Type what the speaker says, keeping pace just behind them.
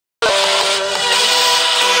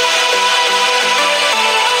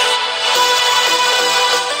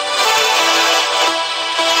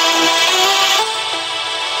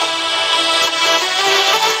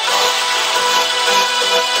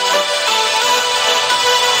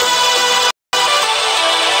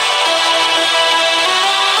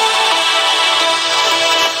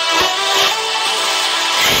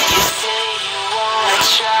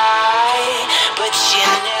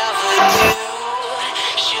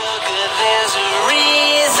Sugar, there's a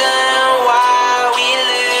reason why we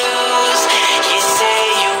lose. You say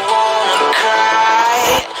you wanna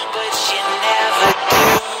cry, but you never do.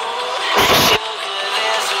 Sugar,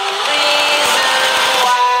 there's a reason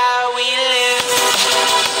why we lose.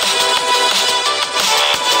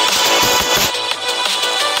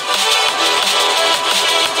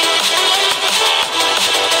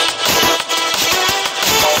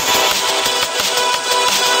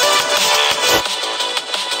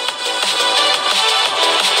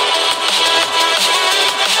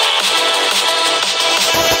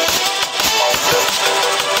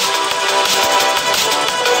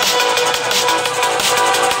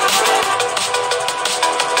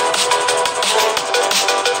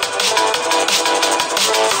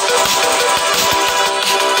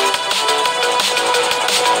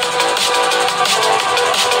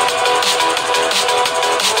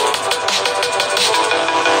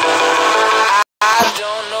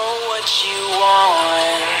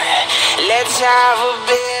 Let's have a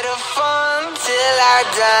bit of fun till I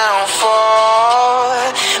downfall.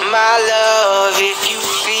 My love, if you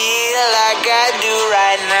feel like I do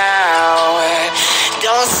right now,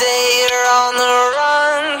 don't say you're on the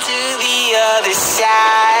run to the other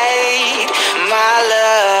side. My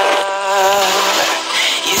love,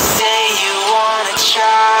 you say you wanna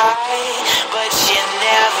try, but you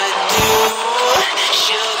never do.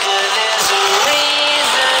 Sugar, there's a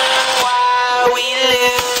reason why we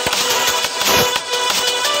lose.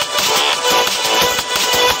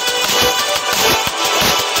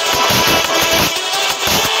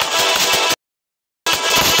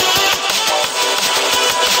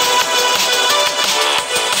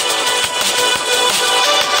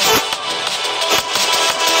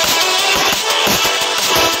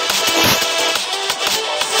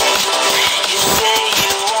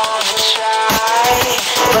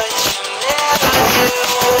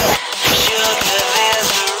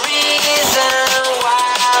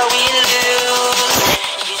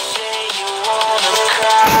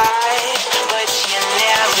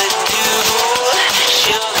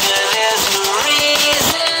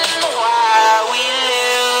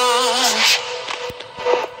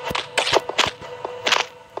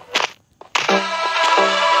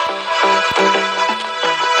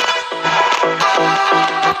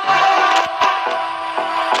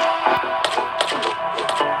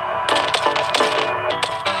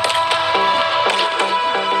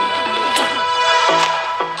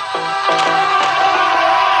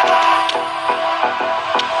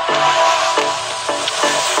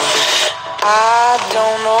 I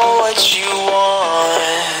don't know what you want.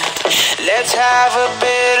 Let's have a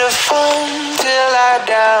bit of fun till I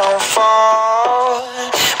downfall.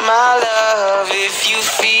 My love, if you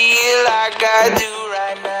feel like I do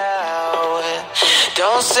right now,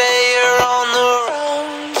 don't say you're on the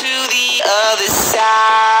run to the other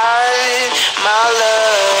side. My love,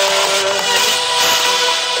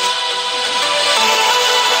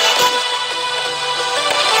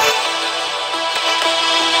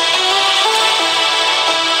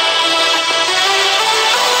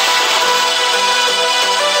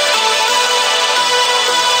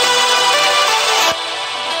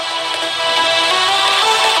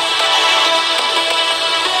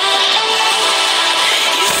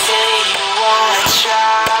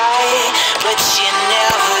 but you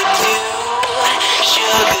never do.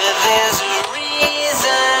 Sugar, there's a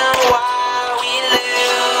reason why we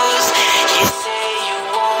lose. You say you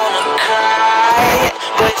wanna cry,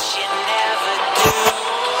 but you never do.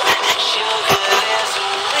 Sugar, there's a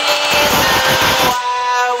reason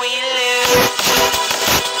why we lose.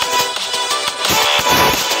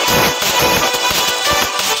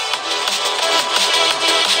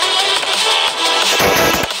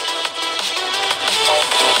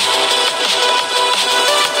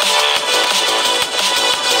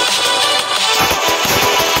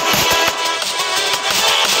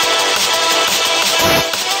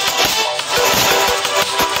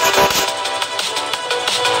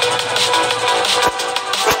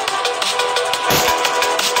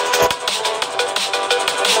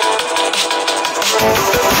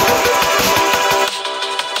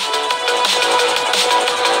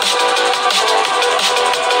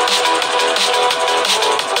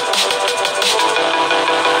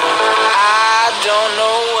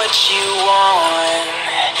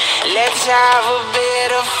 Let's have a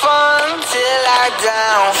bit of fun till I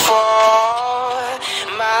downfall.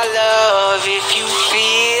 My love, if you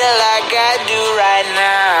feel like I do right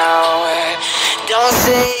now, don't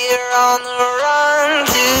say you're on the run.